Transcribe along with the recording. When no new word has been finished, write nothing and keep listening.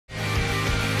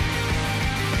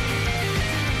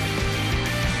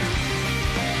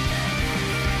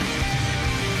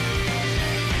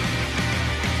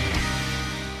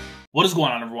What is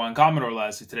going on, everyone? Commodore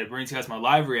last week today, bringing to you guys my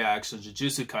live reaction to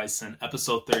Jujutsu Kaisen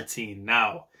episode 13.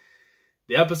 Now,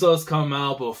 the episode's come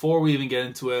out, but before we even get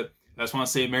into it, I just want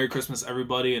to say Merry Christmas,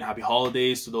 everybody, and Happy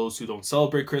Holidays to those who don't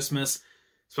celebrate Christmas.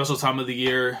 Special time of the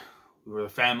year. We were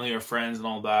with family or friends and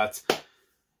all that.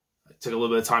 I took a little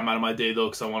bit of time out of my day, though,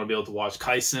 because I want to be able to watch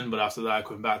Kaisen, but after that, I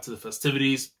went back to the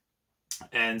festivities.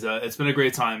 And it's been a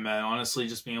great time, man. Honestly,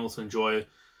 just being able to enjoy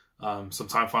some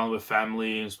time finally with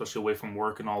family, especially away from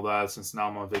work and all that, since now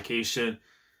I'm on vacation.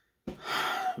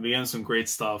 We got some great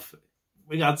stuff.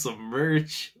 We got some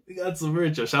merch.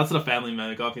 Shout out to the family, man.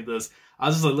 It got me this. I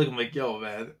was just like looking like, yo,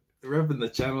 man, repping the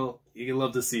channel. You can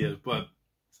love to see it. But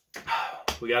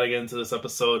we got to get into this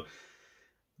episode.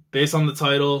 Based on the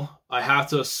title, I have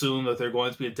to assume that they're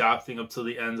going to be adapting up to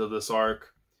the end of this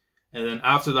arc. And then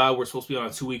after that, we're supposed to be on a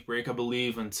 2-week break, I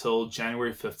believe, until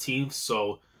January 15th.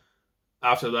 So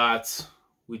after that,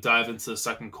 we dive into the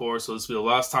second cour. So this will be the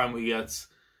last time we get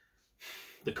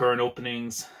the current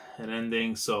openings and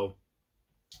endings. So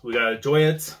we gotta enjoy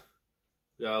it.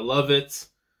 We gotta love it.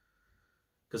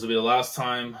 Because it'll be the last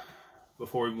time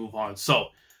before we move on. So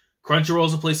Crunchyroll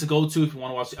is a place to go to if you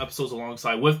want to watch the episodes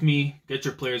alongside with me. Get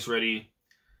your players ready.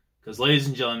 Because ladies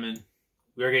and gentlemen,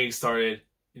 we are getting started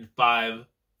in 5,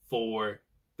 4,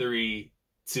 3,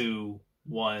 2,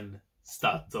 1,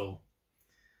 stato.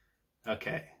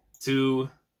 Okay, 2,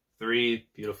 3,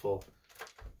 beautiful.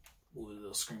 Move the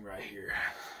little screen right here.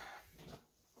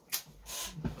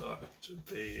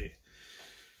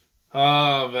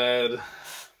 Oh, man.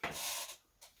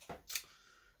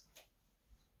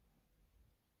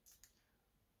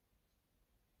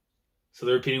 So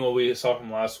they're repeating what we saw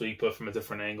from last week, but from a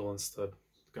different angle instead.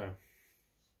 Okay.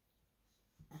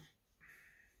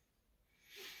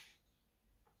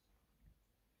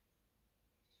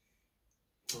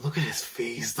 Look at his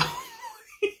face, though.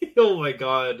 Oh my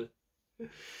god.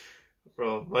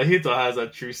 Bro, Mahito has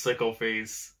that true sicko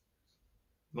face.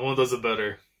 No one does it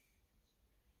better.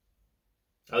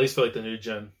 At least for like the new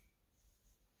gen.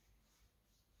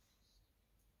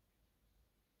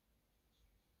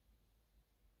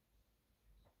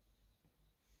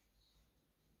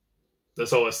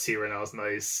 This OST right now is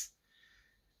nice.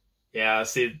 Yeah,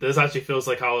 see, this actually feels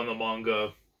like how in the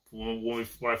manga when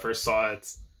I first saw it.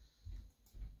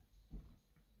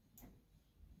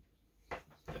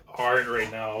 Art right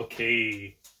now,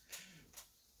 okay.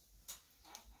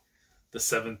 The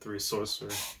 7-3 sorcerer.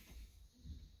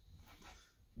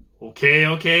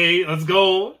 Okay, let's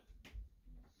go.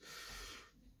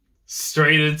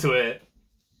 Straight into it.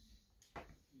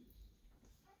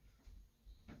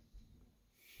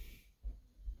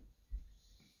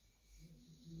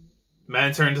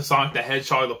 Man turned to Sonic the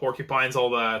Hedgehog, the porcupines, all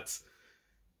that.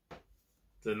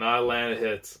 Did not land a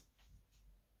hit.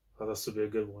 Thought this would be a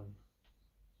good one.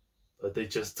 But they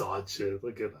just dodged it.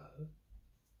 Look at that.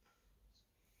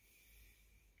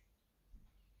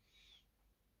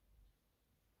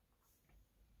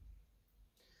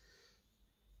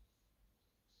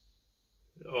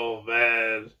 Oh,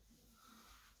 man.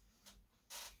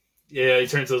 Yeah, he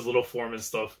turns to his little form and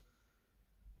stuff.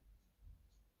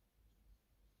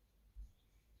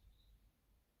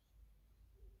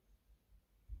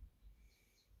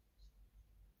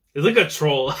 It's like a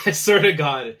troll. I swear to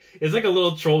God. It's like a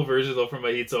little troll version, though, from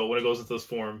Mahito when it goes into this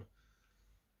form.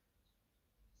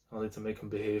 I'll need to make him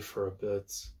behave for a bit.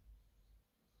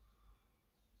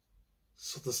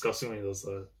 So disgusting when he does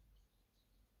that.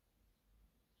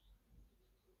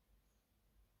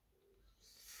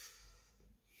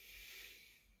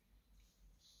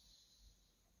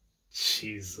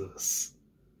 Jesus.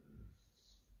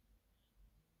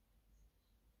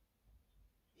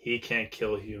 He can't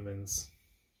kill humans.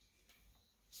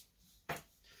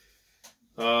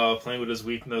 Playing with his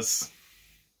weakness.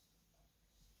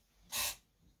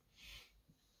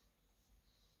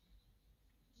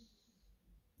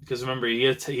 Because remember, he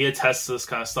attests to this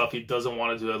kind of stuff. He doesn't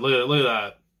want to do that. Look at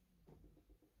that.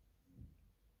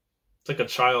 It's like a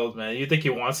child, man. You think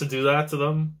he wants to do that to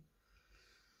them?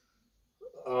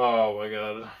 Oh my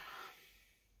god.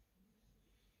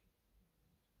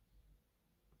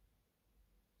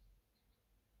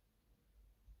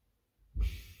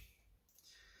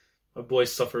 My boy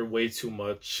suffered way too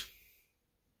much.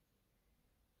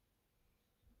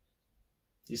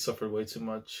 He suffered way too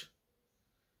much.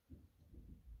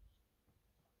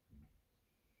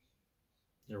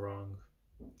 You're wrong.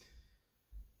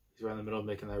 He's right in the middle of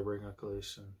making that ring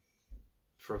calculation.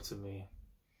 Throw it to me.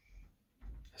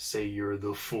 I say you're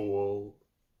the fool.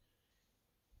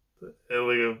 And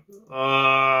look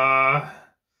at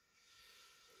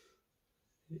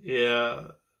yeah.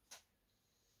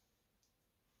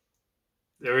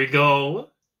 There we go.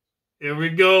 Here we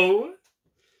go.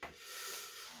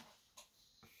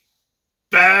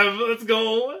 Bam, let's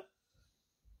go.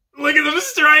 Look at them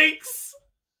strikes.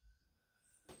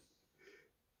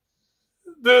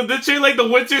 The chain like the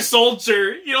Winter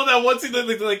Soldier. You know that one thing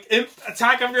that like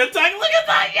attack after attack? Look at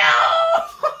that, yo!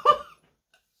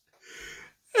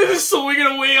 It's swinging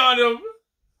away on him.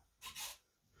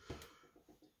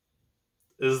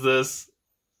 Is this...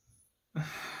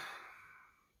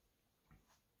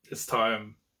 It's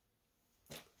time.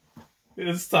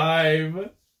 It's time.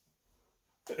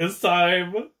 It's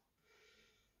time.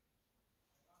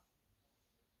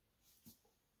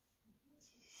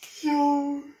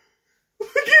 Yo.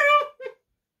 Look at him.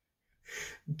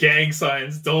 Gang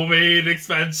signs. Domain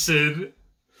expansion.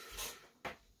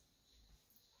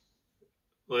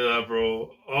 Look at that,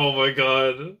 bro. Oh my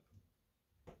god.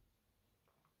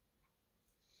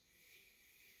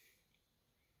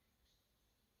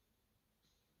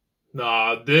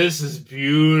 Nah, this is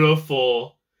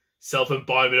beautiful.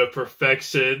 Self-embodiment of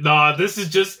perfection. Nah, this is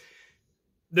just...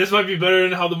 This might be better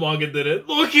than how the manga did it.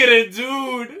 Look at it,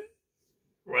 dude!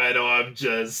 Right, oh, I'm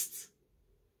just...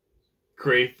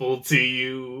 grateful to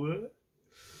you.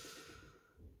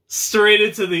 Straight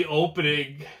into the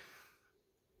opening.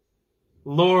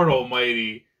 Lord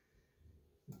almighty.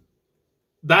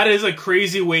 That is a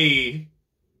crazy way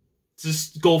to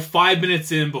just go 5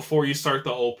 minutes in before you start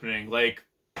the opening. Like...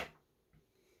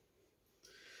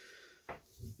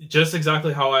 Just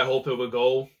exactly how I hope it would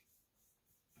go.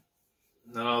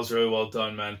 That was really well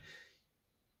done, man.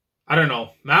 I don't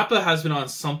know. MAPPA has been on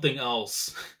something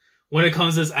else when it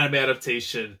comes to this anime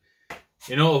adaptation.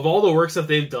 You know, of all the works that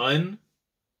they've done,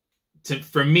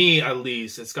 for me at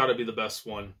least, it's got to be the best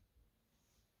one.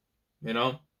 You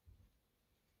know?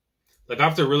 Like, I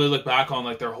have to really look back on,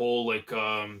 like, their whole, like,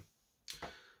 I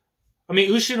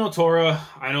mean, Ushi no Tora,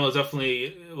 I know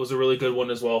it was a really good one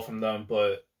as well from them,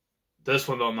 but this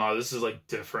one, no, this is, like,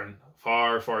 different.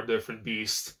 Far, far different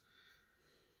beast.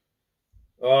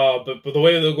 But the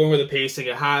way they're going with the pacing,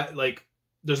 it had, like,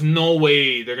 there's no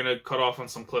way they're gonna cut off on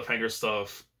some cliffhanger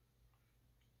stuff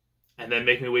and then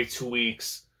make me wait 2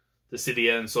 weeks to see the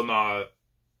end, so nah.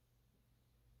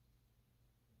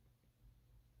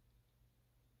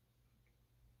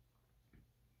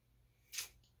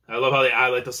 I love how they add,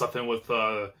 like, the stuff in with,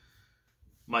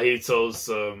 Mahito's,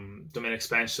 domain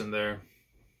expansion there.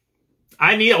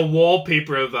 I need a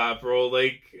wallpaper of that, bro.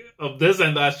 Like, of this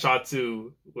and that shot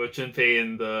too, with Junpei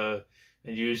and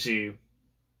Yuji.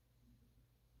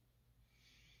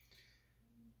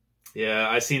 Yeah,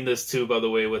 I seen this too, by the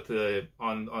way, with the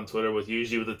on Twitter with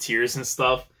Yuji with the tears and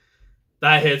stuff.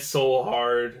 That hit so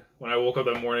hard when I woke up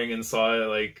that morning and saw it.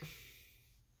 Like,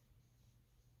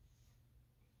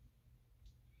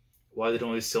 why they don't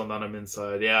really still not him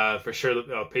inside? Yeah, for sure.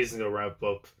 The pacing will ramp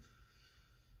up.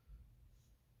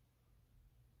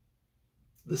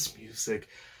 This music.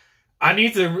 I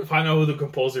need to find out who the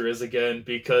composer is again,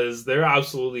 because they're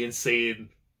absolutely insane.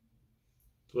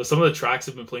 With some of the tracks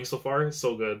I've been playing so far, it's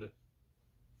so good.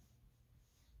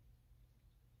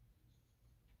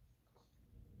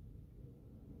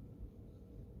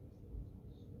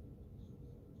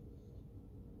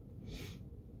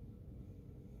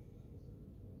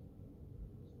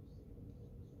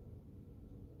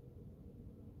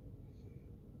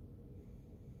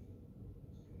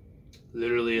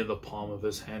 Literally in the palm of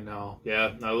his hand now.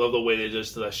 Yeah, I love the way they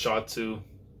just did that shot too.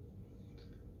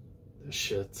 This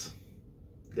shit.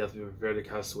 They have to be prepared to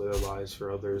cast away their lives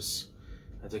for others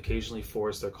and to occasionally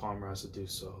force their comrades to do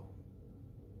so.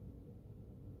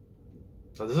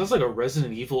 So this sounds like a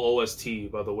Resident Evil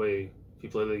OST, by the way. If you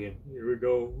play the game. Here we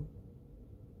go.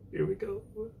 Here we go.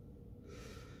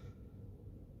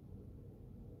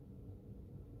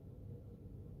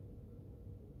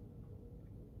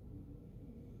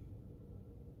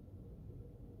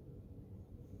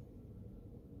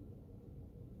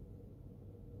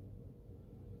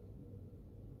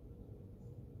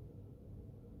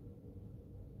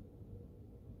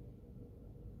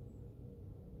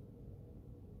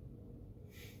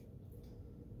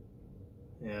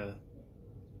 Yeah.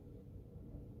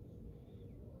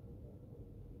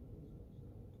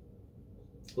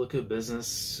 Look at business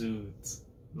suits.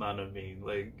 Not I mean,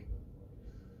 like.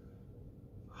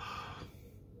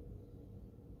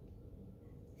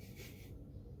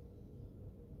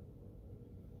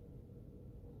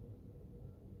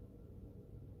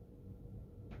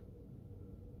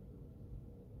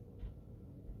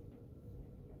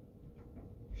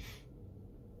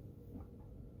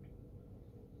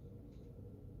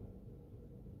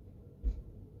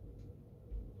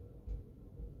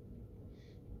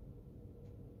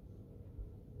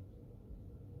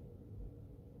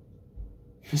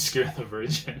 You're scared of the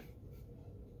Virgin.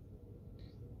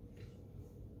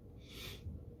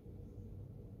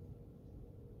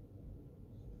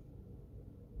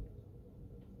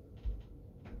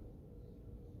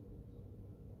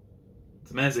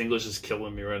 The man's English is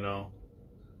killing me right now.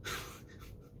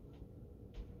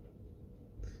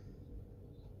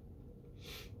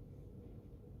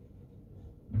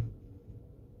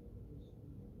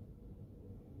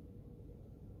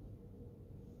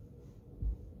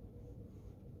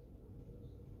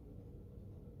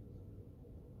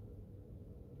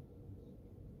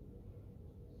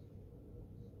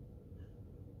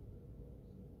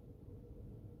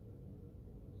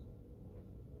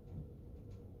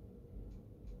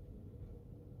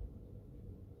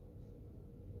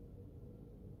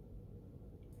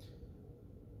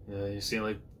 Yeah, you're seeing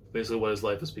like basically what his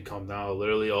life has become now.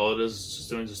 Literally all it is just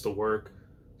doing just to work,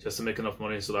 just to make enough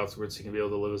money so that afterwards he can be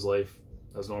able to live his life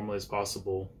as normally as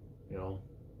possible, you know.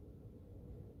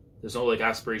 There's no like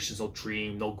aspirations, no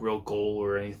dream, no real goal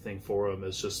or anything for him.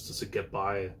 It's just to get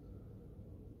by.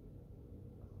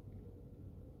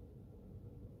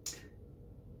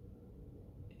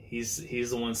 He's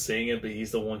the one saying it, but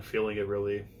he's the one feeling it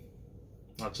really.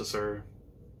 Not just her.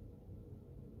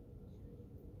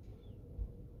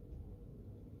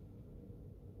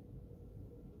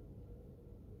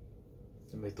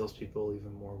 To make those people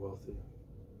even more wealthy.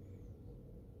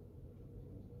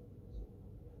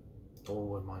 No one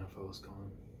would mind if I was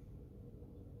gone.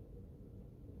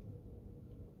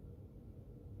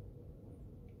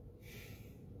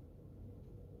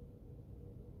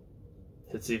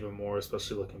 Hits even more,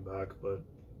 especially looking back, but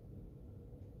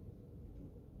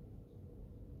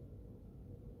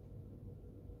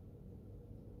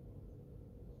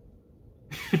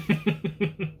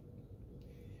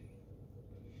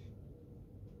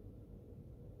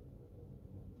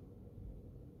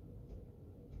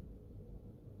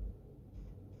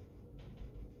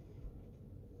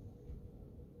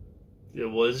it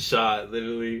was shot,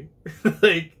 literally.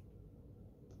 Like,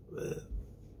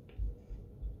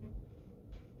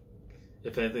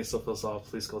 if anything still feels off,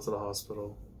 please go to the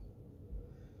hospital.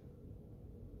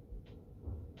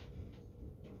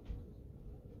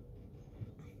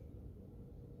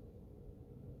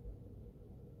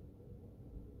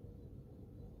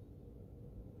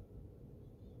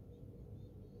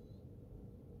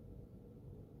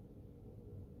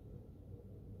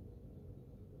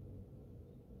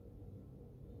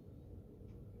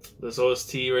 This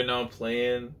OST right now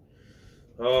playing.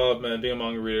 Oh man, being a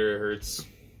manga reader, it hurts.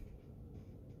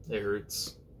 It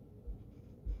hurts.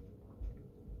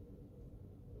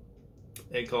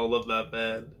 Ain't called up that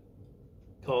bad.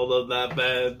 Called up that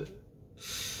bad.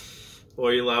 Why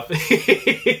are you laughing?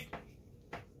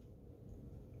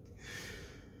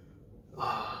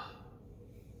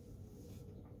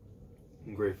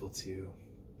 I'm grateful to you.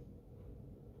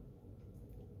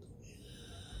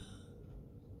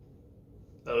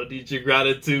 I don't need your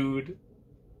gratitude.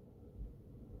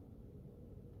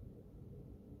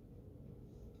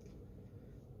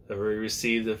 I've already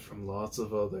received it from lots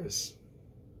of others.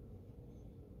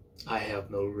 I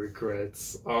have no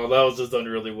regrets. Oh, that was just done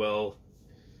really well.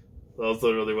 That was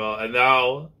done really well. And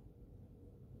now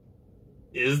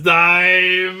it's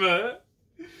time.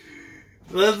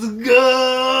 Let's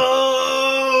go,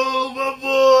 my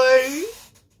boy.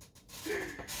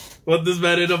 Put this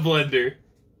man in a blender.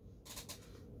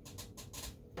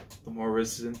 The more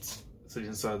residents sitting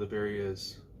inside the barrier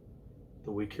is,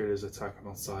 the weaker it is attack from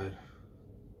outside.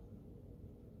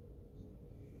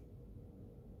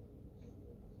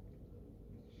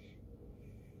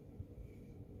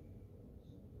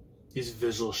 These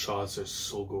visual shots are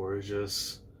so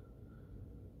gorgeous.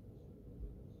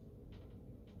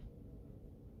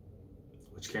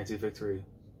 Which guarantee victory.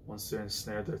 Once they're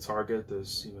ensnared their target,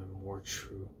 there's even more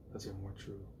true. That's even more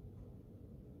true.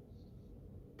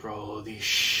 Bro, these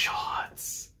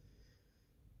shots.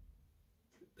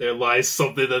 There lies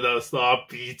something that does not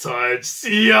be touched.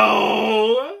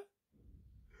 Yo!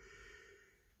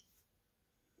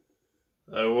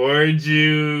 I warned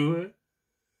you.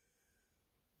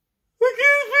 Look at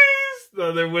his face!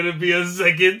 No, there wouldn't be a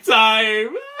second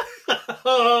time.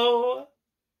 Oh.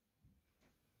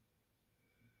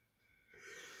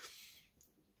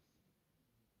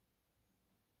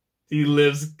 He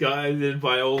lives guided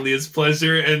by only his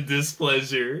pleasure and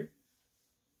displeasure.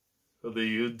 Whether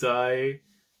you die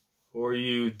or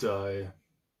you die,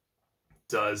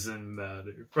 doesn't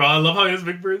matter. Bro, I love how he has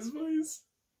Big Bird's voice.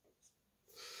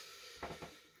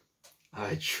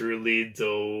 I truly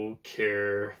don't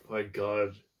care. My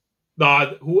God.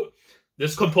 Nah,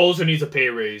 this composer needs a pay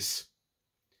raise.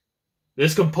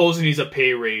 This composer needs a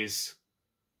pay raise.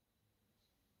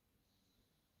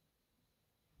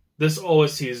 This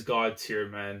OST is god tier,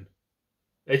 man.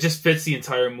 It just fits the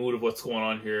entire mood of what's going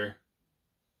on here.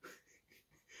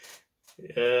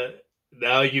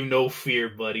 Now you know fear,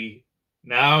 buddy.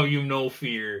 Now you know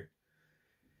fear.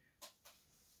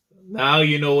 Now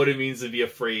you know what it means to be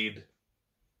afraid.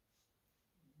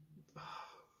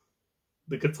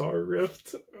 The guitar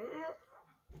riff.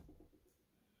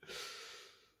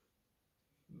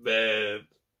 Man.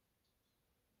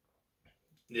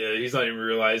 Yeah, he's not even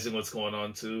realizing what's going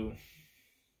on, too.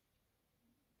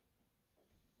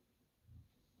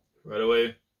 Right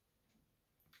away.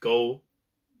 Go.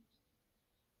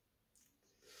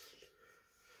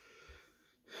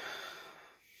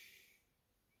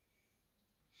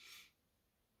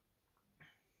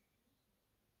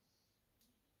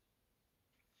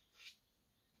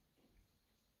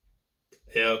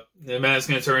 Yep. The man is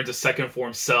going to turn into second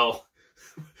form Cell.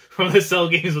 From the Cell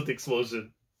games with the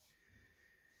explosion.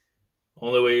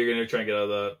 Only way you're going to try and get out of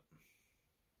that.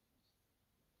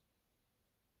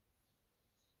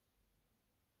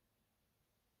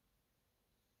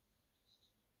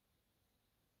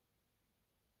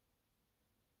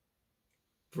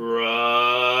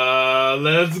 Bruh,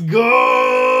 let's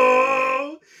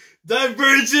go!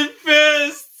 Divergent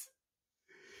Fist!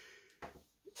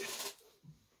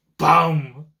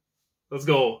 Boom! Let's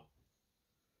go.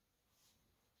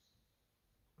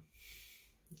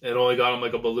 It only got him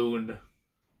like a balloon.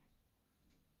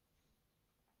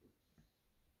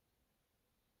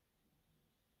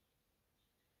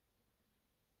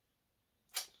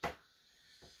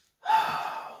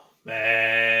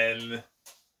 Man.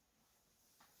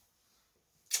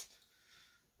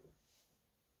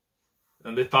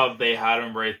 And they thought they had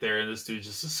him right there, and this dude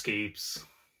just escapes.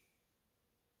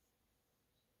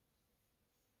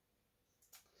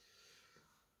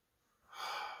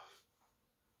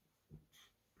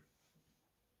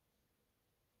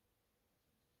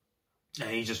 And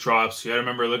he just drops. You gotta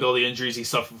remember, look at all the injuries he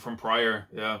suffered from prior.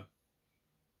 Yeah.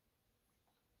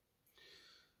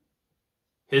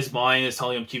 His mind is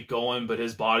telling him keep going, but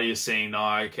his body is saying,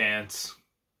 nah, I can't.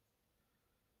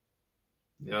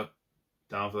 Yep.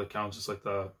 Down for the count just like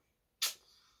that.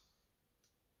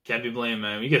 Can't be blamed,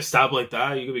 man. When you get stabbed like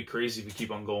that, you could be crazy if you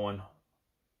keep on going.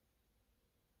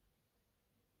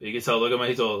 But you can tell, look at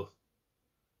Mahito.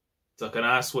 It's like an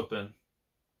ass whipping.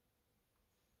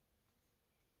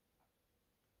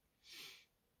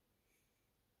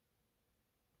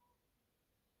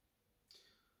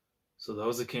 So that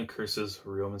was the King Curses,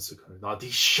 Ryomen Sukuna. Now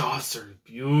these shots are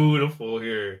beautiful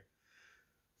here.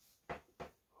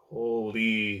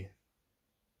 Holy.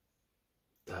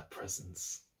 That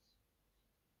presence.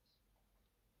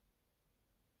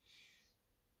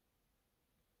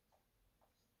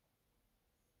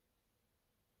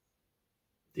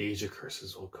 The age of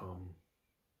curses will come.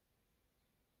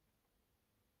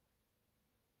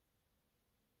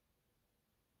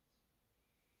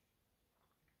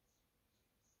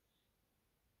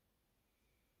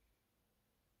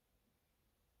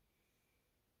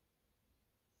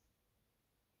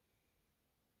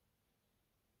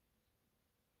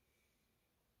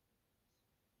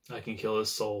 I can kill his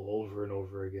soul over and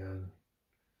over again.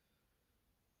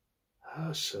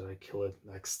 How should I kill it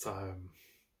next time?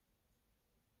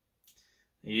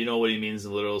 You know what he means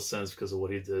in literal sense because of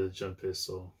what he did to Junpei,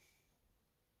 so.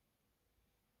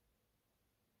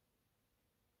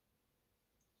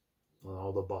 On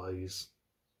all the bodies.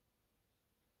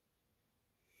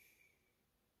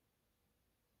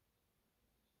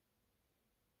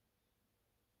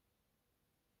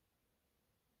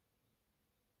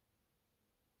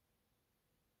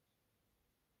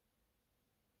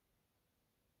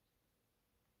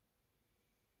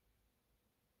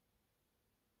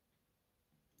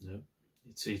 Yep.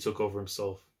 So he took over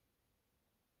himself.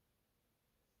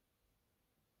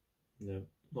 Yep.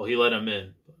 Well, he let him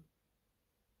in.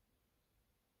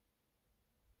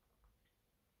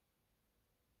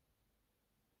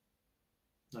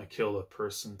 I killed a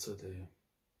person today.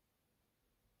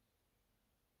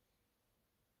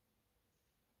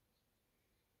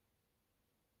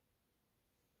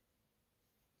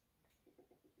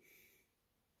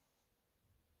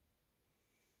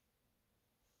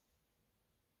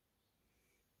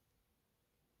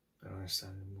 I don't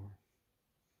understand anymore.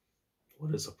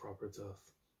 What is a proper death?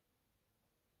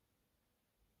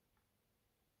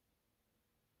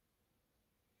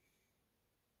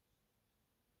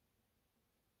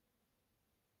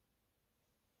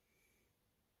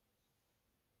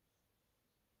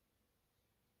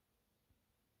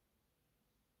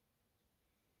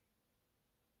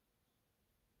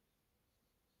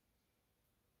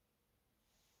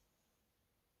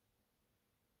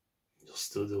 You'll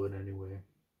still do it anyway.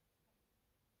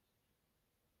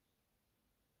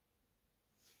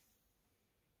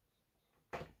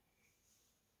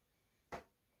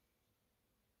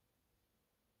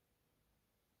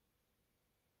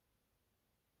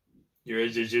 You're a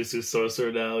Jujutsu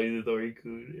sorcerer now,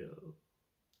 Itadori-kun. Yo.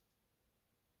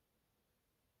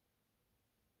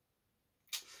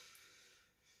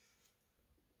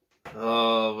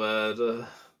 Oh man,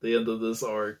 the end of this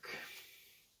arc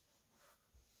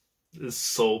is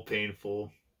so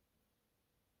painful.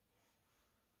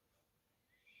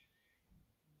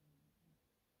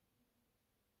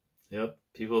 Yep,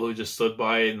 people who just stood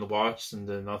by and watched and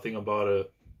did nothing about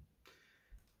it.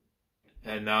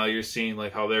 And now you're seeing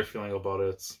like how they're feeling about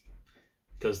it.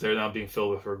 Because they're not being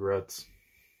filled with regrets.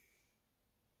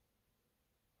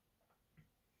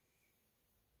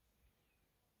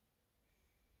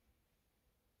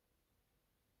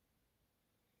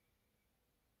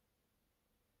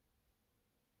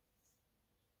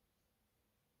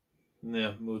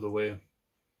 Yeah, moved away.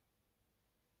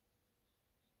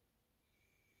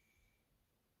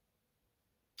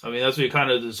 I mean, that's what you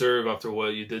kind of deserve after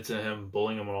what you did to him,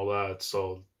 bullying him and all that.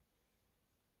 So,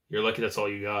 you're lucky that's all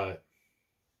you got.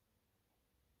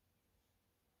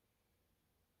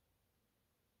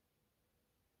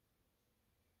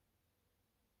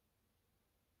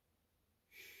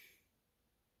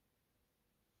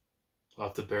 We'll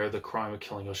have to bear the crime of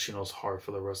killing Yoshino's heart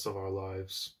for the rest of our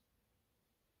lives.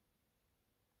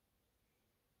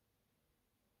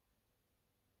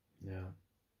 Yeah.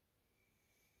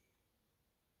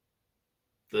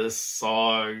 This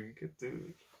song,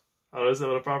 dude. I don't know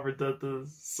what a proper death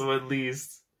is. So at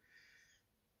least,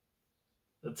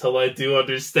 until I do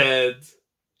understand,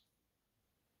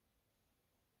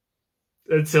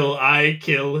 until I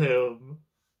kill him.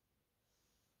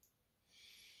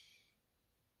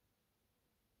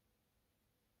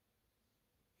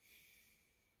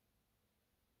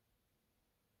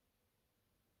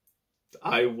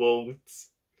 I won't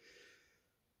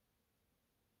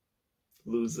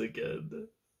lose again.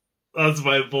 That's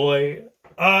my boy.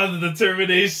 Ah, the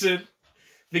determination.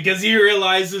 Because he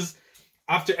realizes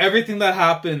after everything that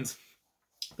happened,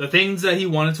 the things that he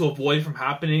wanted to avoid from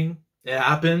happening, it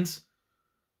happened.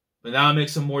 But now it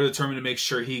makes him more determined to make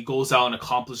sure he goes out and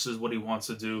accomplishes what he wants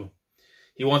to do.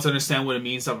 He wants to understand what it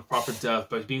means to have a proper death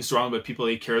by being surrounded by people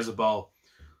that he cares about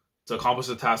to accomplish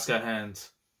the task at hand.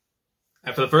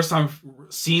 And for the first time,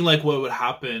 seeing like what would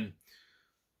happen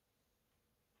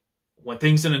when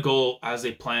things didn't go as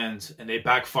they planned and they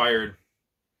backfired,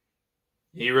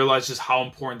 he realized just how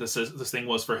important this thing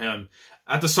was for him.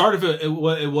 At the start of it, it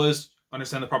was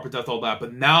understand the proper death, all that.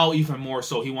 But now, even more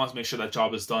so, he wants to make sure that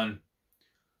job is done.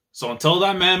 So until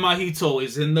that man Mahito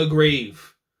is in the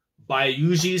grave by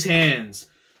Yuji's hands,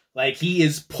 like he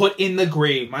is put in the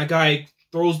grave, my guy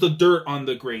throws the dirt on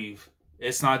the grave.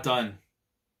 It's not done.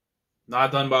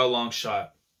 Not done by a long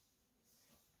shot.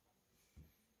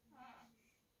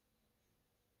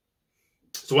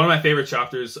 So one of my favorite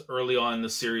chapters early on in the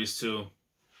series too.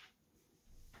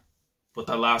 But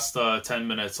that last 10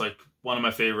 minutes, like one of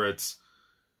my favorites.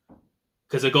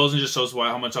 Because it goes and just shows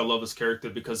how much I love his character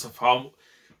because of how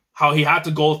he had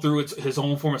to go through his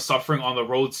own form of suffering on the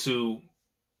road to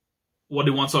what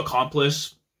he wants to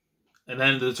accomplish. And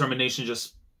then the determination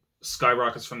just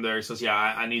skyrockets from there. He says, yeah,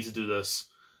 I need to do this.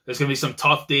 There's going to be some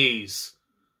tough days.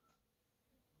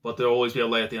 But there'll always be a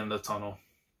light at the end of the tunnel.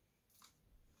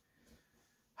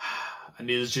 I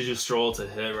need this Juju Stroll to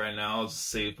hit right now to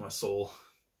save my soul.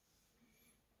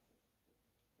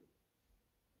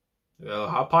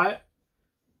 Hot pot?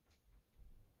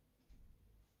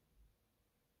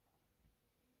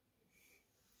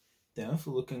 Damn, for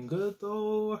looking good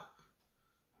though.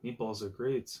 Meatballs are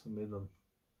great. Who made them?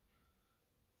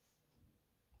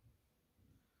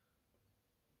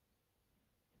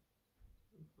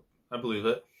 I believe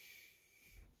it.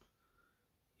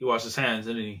 He washed his hands,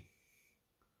 didn't he?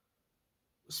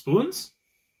 Spoons?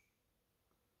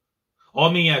 Oh,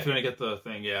 I mean, yeah, if you want to get the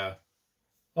thing, yeah.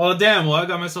 Oh, damn, well, I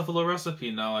got myself a little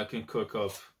recipe now I can cook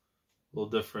up. A little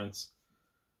difference.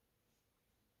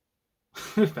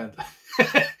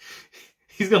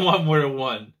 He's gonna want more than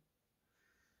one.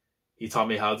 He taught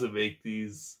me how to make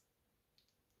these.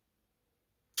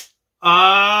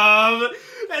 I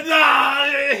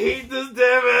hate this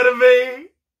damn anime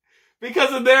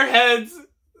because of their heads.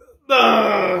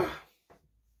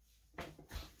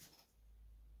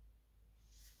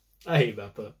 I hate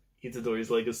MAPPA.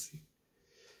 Itadori's legacy.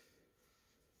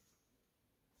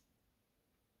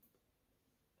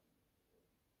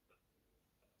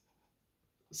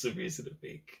 Super easy to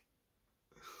make.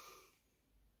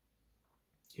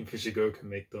 Even Fishiguro can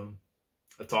make them.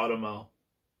 I taught him how.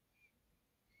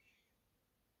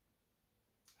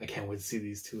 I can't wait to see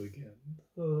these two again.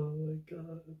 Oh my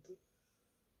god.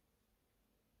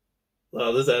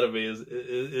 Wow, this anime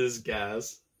is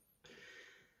gas.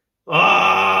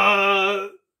 Ah!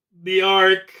 The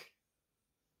arc.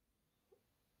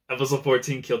 Episode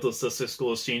 14, Kyoto Sister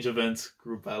School Exchange Event,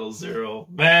 Group Battle 0.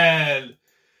 Man!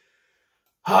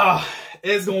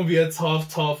 It's going to be a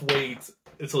tough wait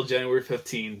until January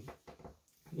 15th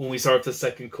when we start the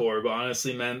second cour. But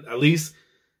honestly, man, at least,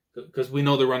 because we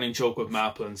know the running joke with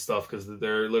MAPPA and stuff, because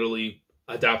they're literally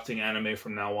adapting anime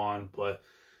from now on. But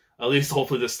at least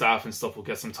hopefully the staff and stuff will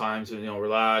get some time to,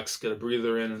 relax, get a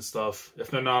breather in and stuff. If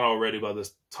they're not already by the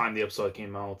time the episode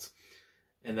came out.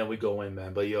 And then we go in,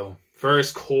 man. But yo,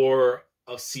 first cour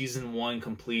of season 1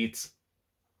 complete.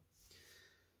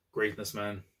 Greatness,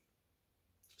 man.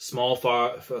 Small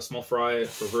fry,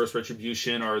 reverse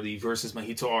retribution, or the versus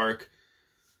Mahito arc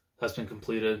has been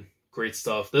completed. Great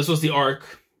stuff. This was the arc,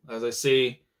 as I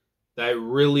say, that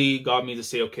really got me to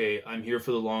say, okay, I'm here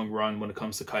for the long run when it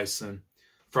comes to Kaisen.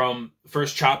 From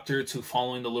first chapter to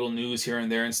following the little news here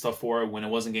and there and stuff for it when it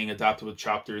wasn't getting adapted with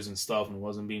chapters and stuff and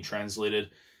wasn't being translated.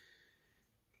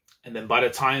 And then by the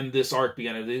time this arc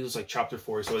began, I think it was like chapter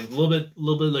 4, so like a little bit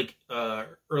like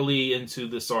early into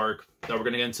this arc that we're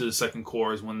gonna get into the second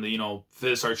cour is when the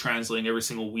they start translating every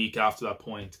single week after that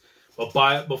point.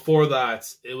 But before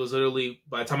that, it was literally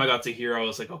by the time I got to here, I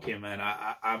was like, okay, man,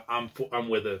 I'm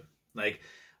with it. Like,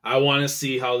 I want to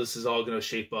see how this is all gonna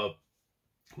shape up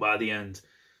by the end.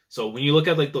 So when you look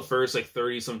at like the first like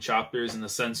 30 some chapters, in the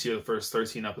sense here, the first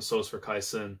 13 episodes for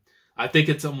Kaisen, I think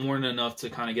it's more than enough to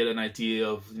kind of get an idea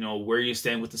of, where you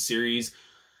stand with the series.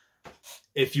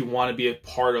 If you want to be a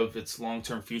part of its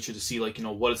long-term future, to see like,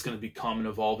 what it's going to become and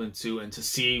evolve into, and to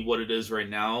see what it is right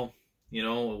now,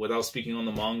 without speaking on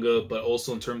the manga, but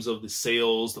also in terms of the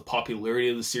sales, the popularity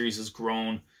of the series has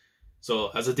grown. So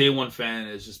as a day one fan,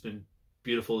 it's just been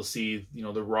beautiful to see,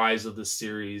 the rise of this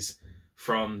series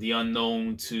from the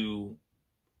unknown to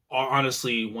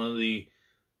honestly one of the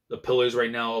pillars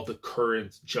right now of the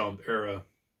current Jump era.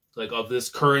 Like, of this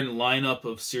current lineup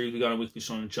of series we got on Weekly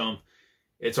Shonen Jump,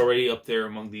 it's already up there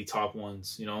among the top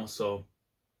ones, so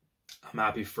I'm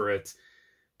happy for it.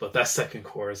 But that second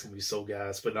cour is going to be so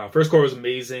gas. But now, first cour was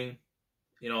amazing.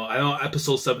 I know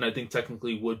episode 7, I think,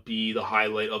 technically would be the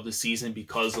highlight of the season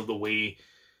because of the way,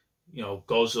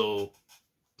 Gojo,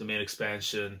 the main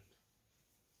expansion,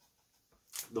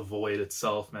 the void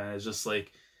itself, man, it's just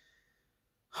like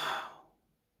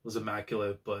was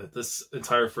immaculate. But this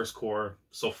entire first cour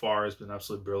so far has been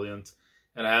absolutely brilliant,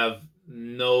 and I have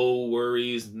no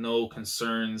worries, no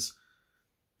concerns,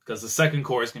 because the second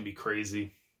cour is going to be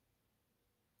crazy.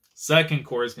 Second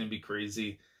cour is going to be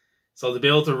crazy. So to be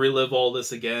able to relive all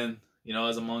this again,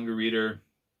 as a manga reader,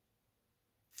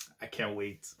 I can't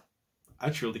wait. I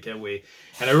truly can't wait.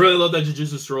 And I really love that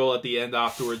Jujutsu stroll at the end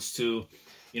afterwards too.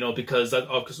 Because that,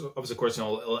 of course,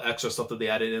 extra stuff that they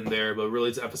added in there, but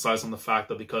really to emphasize on the fact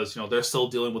that because, they're still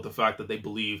dealing with the fact that they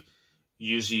believe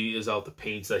Yuji is out the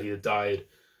pains, that he had died,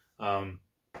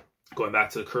 going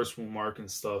back to the curse wound mark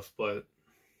and stuff. But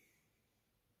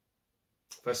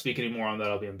if I speak any more on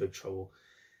that, I'll be in big trouble.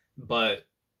 But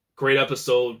great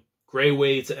episode, great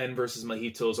way to end versus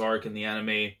Mahito's arc in the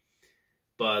anime.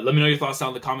 But let me know your thoughts down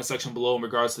in the comment section below in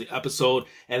regards to the episode.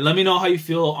 And let me know how you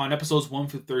feel on episodes 1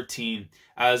 through 13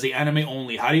 as the anime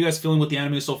only. How are you guys feeling with the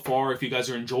anime so far? If you guys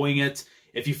are enjoying it.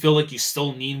 If you feel like you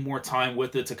still need more time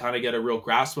with it to kind of get a real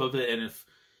grasp of it. And if,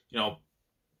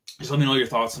 just let me know your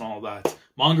thoughts on all of that.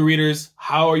 Manga readers,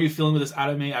 how are you feeling with this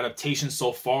anime adaptation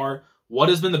so far? What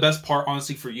has been the best part,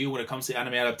 honestly, for you when it comes to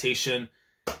anime adaptation?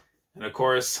 And of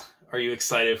course, are you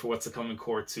excited for what's to come in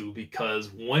cour 2?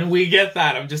 Because when we get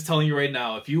that, I'm just telling you right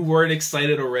now, if you weren't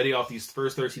excited already off these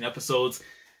first 13 episodes,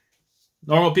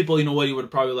 normal people, you would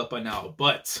have probably left by now.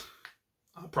 But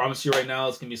I promise you right now,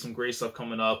 it's going to be some great stuff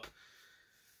coming up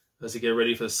as you get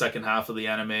ready for the second half of the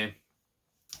anime.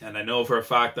 And I know for a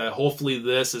fact that hopefully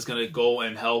this is going to go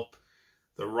and help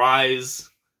the rise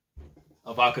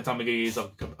of Akutami Gege's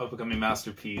upcoming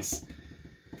masterpiece.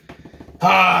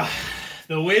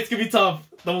 The wait's going to be tough.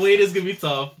 The wait is going to be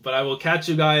tough, but I will catch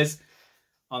you guys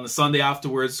on the Sunday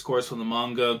afterwards, of course, from the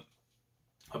manga.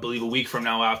 I believe a week from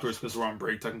now afterwards, because we're on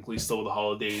break technically still with the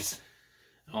holidays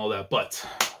and all that. But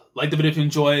like the video if you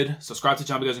enjoyed. Subscribe to the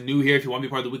channel if you guys are new here. If you want to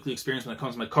be part of the weekly experience when it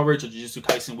comes to my coverage of Jujutsu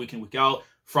Kaisen week in, week out.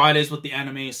 Fridays with the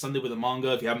anime, Sunday with the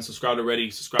manga. If you haven't subscribed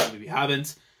already, subscribe if you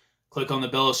haven't. Click on the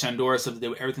bell of Shandora so that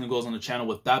everything that goes on the channel.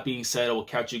 With that being said, I will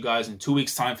catch you guys in 2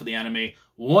 weeks' time for the anime,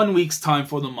 1 week's time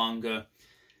for the manga.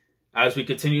 As we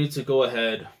continue to go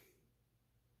ahead,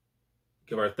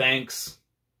 give our thanks,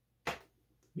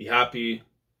 be happy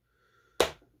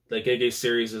that Gege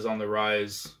series is on the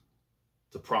rise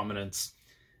to prominence.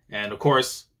 And of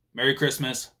course, Merry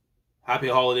Christmas, Happy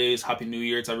Holidays, Happy New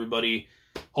Year to everybody.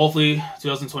 hopefully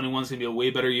 2021 is going to be a way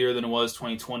better year than it was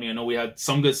 2020. I know we had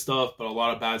some good stuff, but a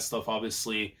lot of bad stuff,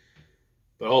 obviously.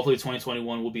 But hopefully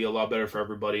 2021 will be a lot better for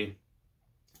everybody.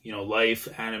 You know, life,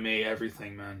 anime,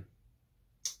 everything, man.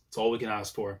 It's all we can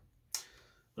ask for.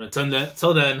 But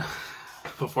until then,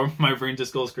 before my brain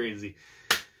just goes crazy,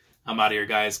 I'm out of here,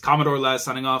 guys. Commodore Laz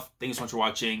signing off. Thanks so much for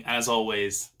watching. As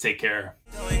always, take care.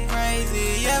 Going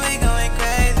crazy.